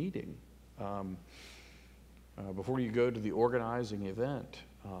community meeting, before you go to the organizing event,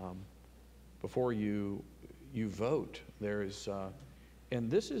 before you vote. There's and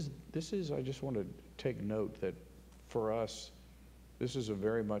this is I just want to take note that for us, this is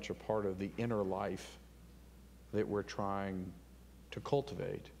very much a part of the inner life that we're trying to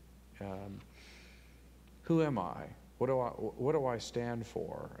cultivate. Who am I? What do I stand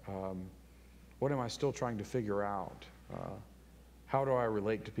for? What am I still trying to figure out? How do I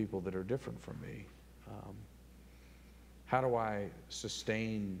relate to people that are different from me? How do I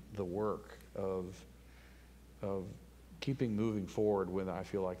sustain the work of keeping moving forward when I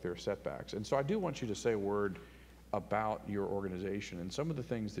feel like there are setbacks? And so I do want you to say a word about your organization and some of the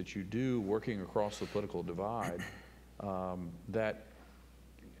things that you do working across the political divide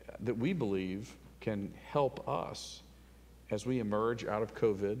that we believe can help us as we emerge out of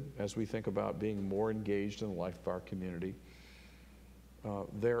COVID, as we think about being more engaged in the life of our community.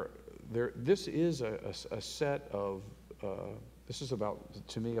 This is a set of, this is about,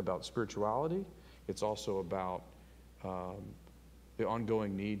 to me, about spirituality. It's also about the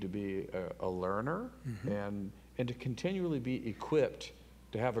ongoing need to be a learner and to continually be equipped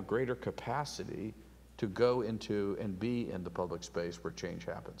to have a greater capacity to go into and be in the public space where change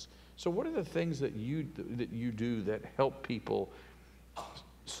happens. So what are the things that you do that help people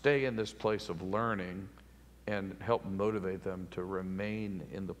stay in this place of learning and help motivate them to remain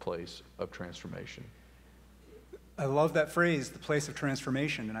in the place of transformation? I love that phrase, the place of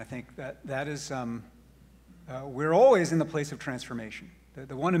transformation, and I think that is, we're always in the place of transformation.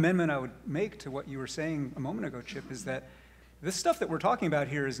 The one amendment I would make to what you were saying a moment ago, Chip, is that this stuff that we're talking about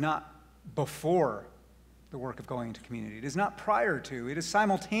here is not before the work of going into community. It is not prior to, it is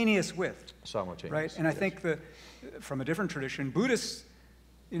simultaneous with. Simultaneous. Right? And I think from a different tradition, Buddhists,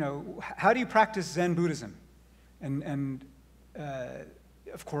 how do you practice Zen Buddhism? And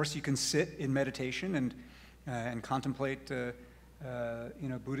Of course, you can sit in meditation and contemplate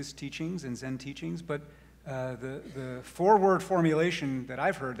Buddhist teachings and Zen teachings, but the four-word formulation that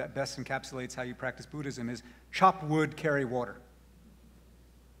I've heard that best encapsulates how you practice Buddhism is chop wood, carry water.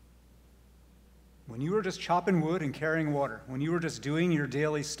 When you are just chopping wood and carrying water, when you are just doing your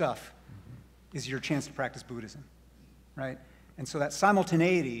daily stuff, is your chance to practice Buddhism, right? And so that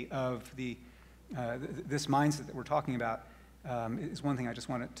simultaneity of this mindset that we're talking about is one thing I just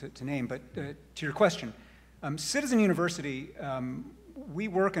wanted to name. But to your question, Citizen University, we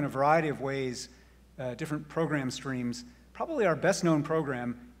work in a variety of ways, different program streams. Probably our best known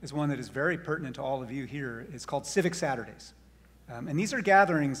program is one that is very pertinent to all of you here. It's called Civic Saturdays. And these are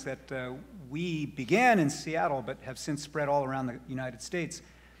gatherings that we began in Seattle but have since spread all around the United States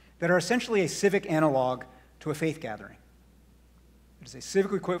that are essentially a civic analog to a faith gathering. It is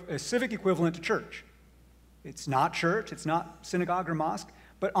a civic equivalent to church. It's not church, it's not synagogue or mosque,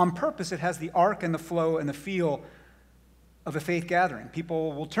 but on purpose it has the arc and the flow and the feel of a faith gathering.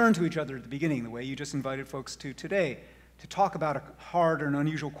 People will turn to each other at the beginning, the way you just invited folks to today, to talk about a hard or an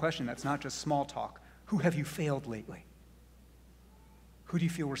unusual question that's not just small talk. Who have you failed lately? Who do you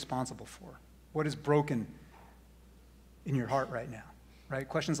feel responsible for? What is broken in your heart right now? Right?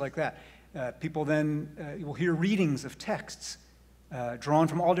 Questions like that. People then will hear readings of texts drawn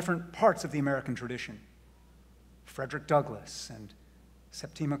from all different parts of the American tradition. Frederick Douglass and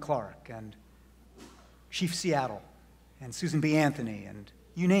Septima Clark and Chief Seattle and Susan B. Anthony and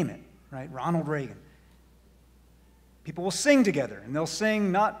you name it, right? Ronald Reagan. People will sing together, and they'll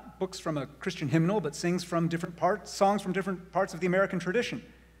sing not books from a Christian hymnal, but songs from different parts of the American tradition.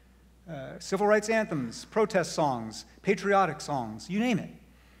 Civil rights anthems, protest songs, patriotic songs, you name it.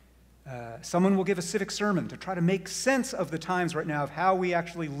 Someone will give a civic sermon to try to make sense of the times right now of how we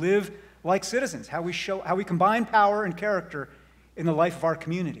actually live like citizens, how we combine power and character in the life of our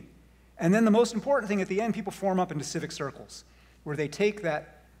community. And then the most important thing at the end, people form up into civic circles where they take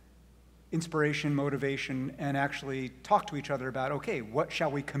that inspiration, motivation, and actually talk to each other about, okay, what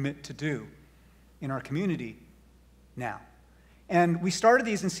shall we commit to do in our community now? And we started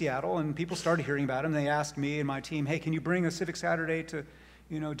these in Seattle, and people started hearing about them. They asked me and my team, hey, can you bring a Civic Saturday to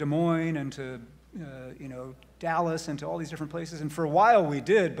Des Moines and to Dallas and to all these different places? And for a while we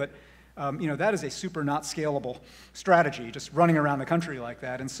did, but that is a super not scalable strategy, just running around the country like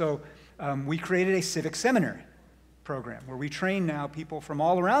that. And so we created a civic seminary program where we train now people from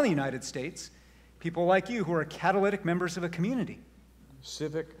all around the United States, people like you who are catalytic members of a community.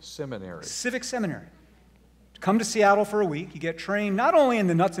 Civic seminary. Civic seminary. Come to Seattle for a week. You get trained not only in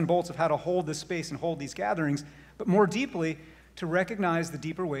the nuts and bolts of how to hold this space and hold these gatherings, but more deeply to recognize the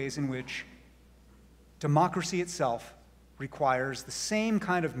deeper ways in which democracy itself requires the same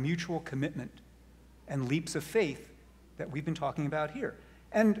kind of mutual commitment and leaps of faith that we've been talking about here.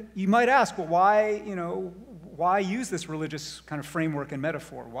 And you might ask, well, why use this religious kind of framework and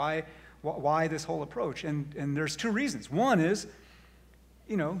metaphor? Why this whole approach? And there's two reasons. One is,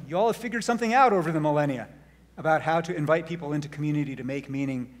 you all have figured something out over the millennia about how to invite people into community to make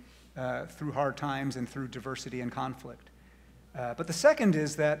meaning through hard times and through diversity and conflict. But the second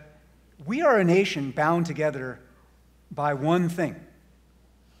is that we are a nation bound together by one thing,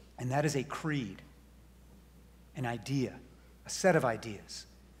 and that is a creed, an idea, a set of ideas.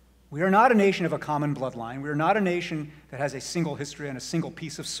 We are not a nation of a common bloodline. We are not a nation that has a single history and a single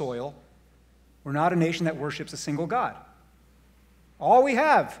piece of soil. We're not a nation that worships a single God. All we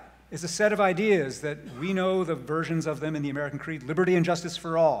have is a set of ideas that we know the versions of them in the American Creed: liberty and justice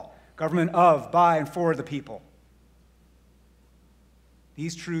for all, government of, by, and for the people.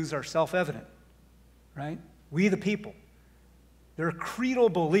 These truths are self-evident, right? We the people. They're creedal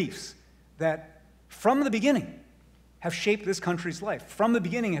beliefs that from the beginning have shaped this country's life. From the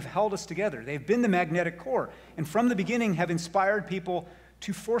beginning have held us together. They've been the magnetic core, and from the beginning have inspired people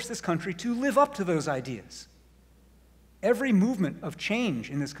to force this country to live up to those ideas. Every movement of change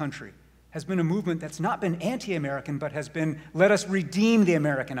in this country has been a movement that's not been anti-American, but has been, let us redeem the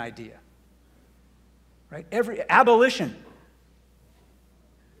American idea. Right? Every abolition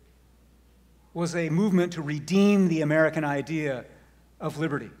was a movement to redeem the American idea of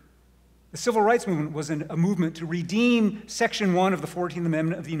liberty. The Civil Rights Movement was a movement to redeem Section 1 of the 14th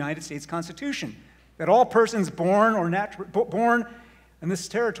Amendment of the United States Constitution, that all persons born in this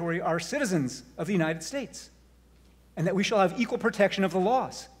territory are citizens of the United States, and that we shall have equal protection of the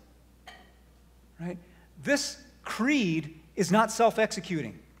laws. Right? This creed is not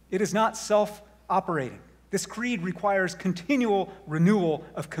self-executing. It is not self-operating. This creed requires continual renewal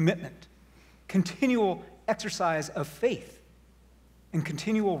of commitment, continual exercise of faith, and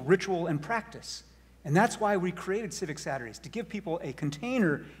continual ritual and practice. And that's why we created Civic Saturdays, to give people a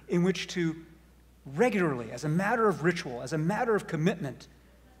container in which to regularly, as a matter of ritual, as a matter of commitment,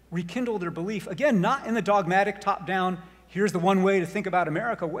 rekindle their belief. Again, not in the dogmatic, top-down, here's the one way to think about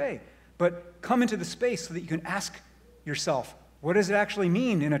America way, but come into the space so that you can ask yourself, what does it actually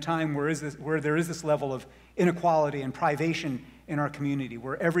mean in a time where there is this level of inequality and privation in our community,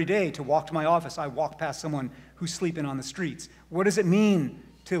 where every day to walk to my office, I walk past someone who's sleeping on the streets? What does it mean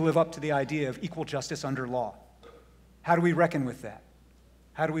to live up to the idea of equal justice under law? How do we reckon with that?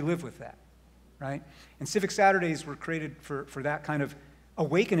 How do we live with that, right? And Civic Saturdays were created for that kind of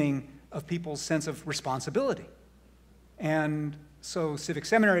awakening of people's sense of responsibility. And so Civic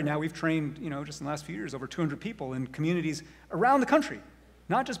Seminary, now we've trained, just in the last few years, over 200 people in communities around the country.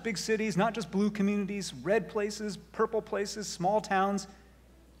 Not just big cities, not just blue communities, red places, purple places, small towns.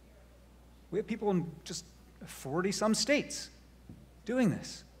 We have people in just 40-some states doing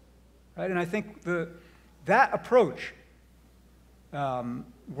this, right? And I think that approach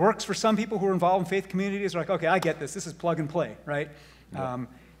works for some people who are involved in faith communities. They're like, okay, I get this. This is plug and play, right? Yeah.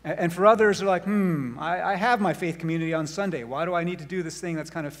 And for others, they're like, I have my faith community on Sunday. Why do I need to do this thing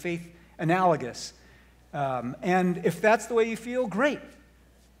that's kind of faith analogous? And if that's the way you feel, great.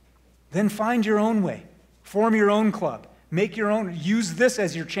 Then find your own way. Form your own club. Make your own. Use this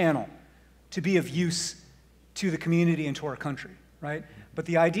as your channel to be of use to the community and to our country, right? But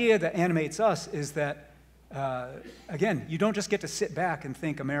the idea that animates us is that, again, you don't just get to sit back and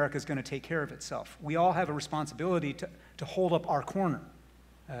think America's going to take care of itself. We all have a responsibility to hold up our corner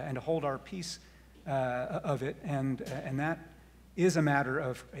and to hold our piece of it, and that is a matter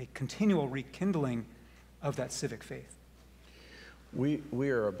of a continual rekindling of that civic faith. We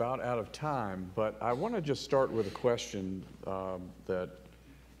are about out of time, but I want to just start with a question that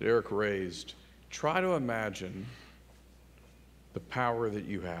Eric raised. Try to imagine the power that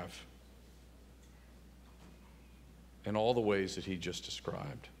you have in all the ways that he just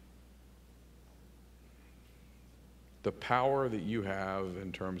described. The power that you have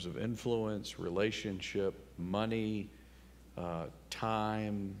in terms of influence, relationship, money,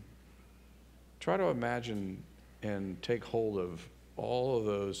 time. Try to imagine and take hold of all of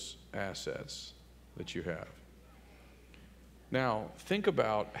those assets that you have. Now, think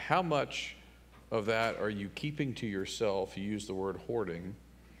about how much of that are you keeping to yourself? You use the word hoarding.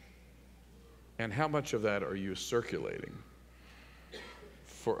 And how much of that are you circulating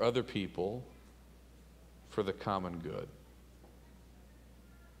for other people, for the common good?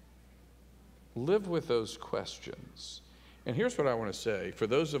 Live with those questions. And here's what I want to say. For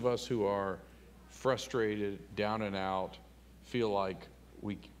those of us who are frustrated, down and out, feel like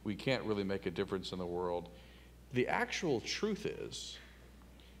we can't really make a difference in the world, the actual truth is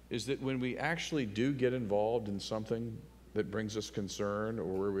that when we actually do get involved in something that brings us concern or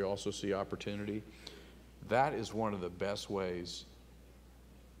where we also see opportunity, that is one of the best ways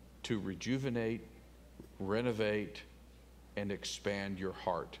to rejuvenate, renovate, and expand your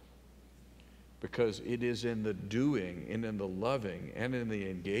heart. Because it is in the doing and in the loving and in the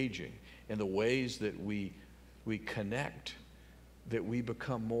engaging, in the ways that we connect, that we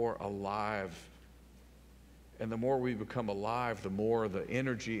become more alive. And the more we become alive, the more the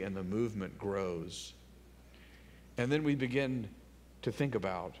energy and the movement grows. And then we begin to think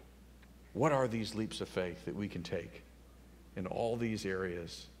about, what are these leaps of faith that we can take in all these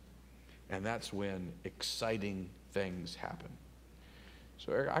areas? And that's when exciting things happen.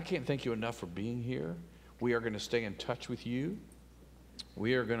 So Eric, I can't thank you enough for being here. We are going to stay in touch with you.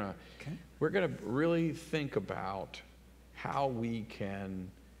 We're going to really think about how we can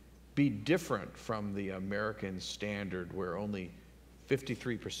be different from the American standard, where only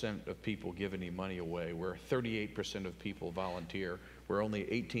 53% of people give any money away, where 38% of people volunteer, where only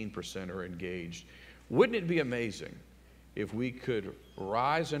 18% are engaged. Wouldn't it be amazing if we could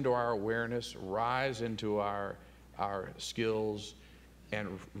rise into our awareness, rise into our skills,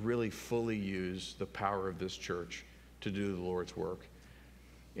 and really fully use the power of this church to do the Lord's work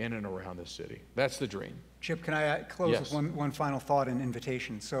in and around this city? That's the dream. Chip, can I close Yes. with one final thought and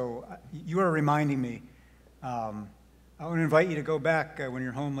invitation? So you are reminding me, I want to invite you to go back when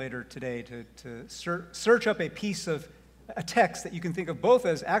you're home later today to search up a piece of a text that you can think of both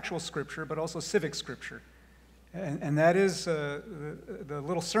as actual scripture but also civic scripture. And that is the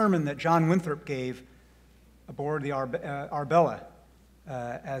little sermon that John Winthrop gave aboard the Arbella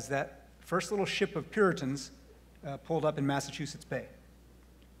as that first little ship of Puritans pulled up in Massachusetts Bay.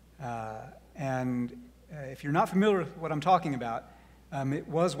 And if you're not familiar with what I'm talking about, it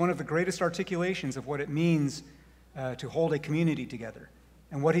was one of the greatest articulations of what it means to hold a community together.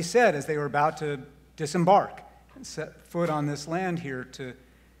 And what he said as they were about to disembark and set foot on this land here to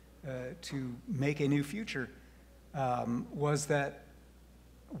to make a new future was that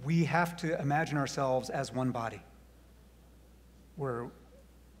we have to imagine ourselves as one body, where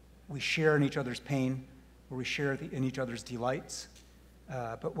we share in each other's pain, where we share in each other's delights.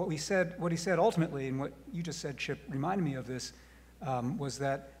 But what he said ultimately, and what you just said, Chip, reminded me of this, was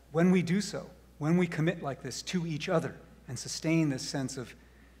that when we do so, when we commit like this to each other and sustain this sense of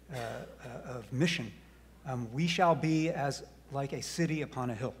mission, we shall be as like a city upon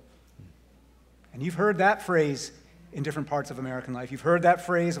a hill. And you've heard that phrase in different parts of American life. You've heard that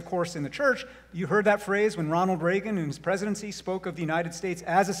phrase, of course, in the church. You heard that phrase when Ronald Reagan, in his presidency, spoke of the United States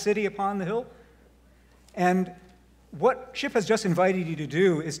as a city upon the hill. And what Chip has just invited you to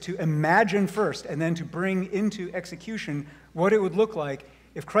do is to imagine first and then to bring into execution what it would look like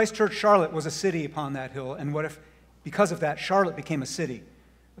if Christ Church Charlotte was a city upon that hill, and what if, because of that, Charlotte became a city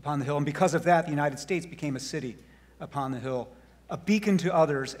upon the hill, and because of that, the United States became a city upon the hill, a beacon to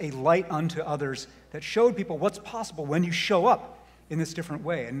others, a light unto others that showed people what's possible when you show up in this different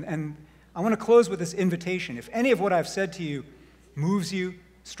way. And I want to close with this invitation. If any of what I've said to you moves you,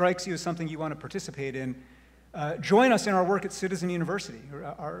 strikes you as something you want to participate in, join us in our work at Citizen University.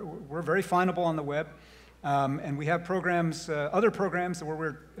 We're very findable on the web, and we have programs, other programs where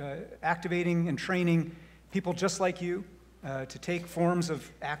we're activating and training people just like you to take forms of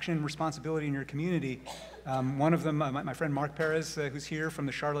action and responsibility in your community. One of them, my friend Mark Perez, who's here from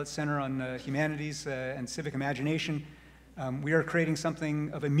the Charlotte Center on Humanities and Civic Imagination. We are creating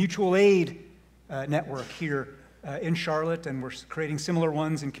something of a mutual aid network here in Charlotte, and we're creating similar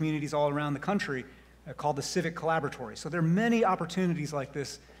ones in communities all around the country called the Civic Collaboratory. So there are many opportunities like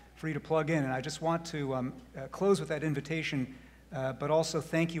this for you to plug in, and I just want to close with that invitation, but also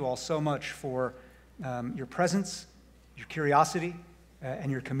thank you all so much for your presence, your curiosity,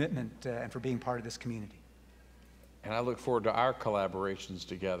 and your commitment, and for being part of this community. And I look forward to our collaborations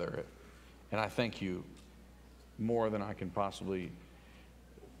together. And I thank you more than I can possibly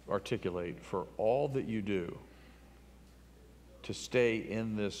articulate for all that you do to stay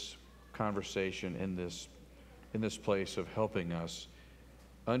in this conversation, in this place of helping us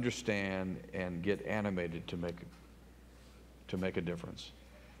understand and get animated to make a difference.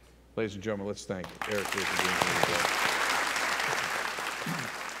 Ladies and gentlemen, let's thank Eric for being here today.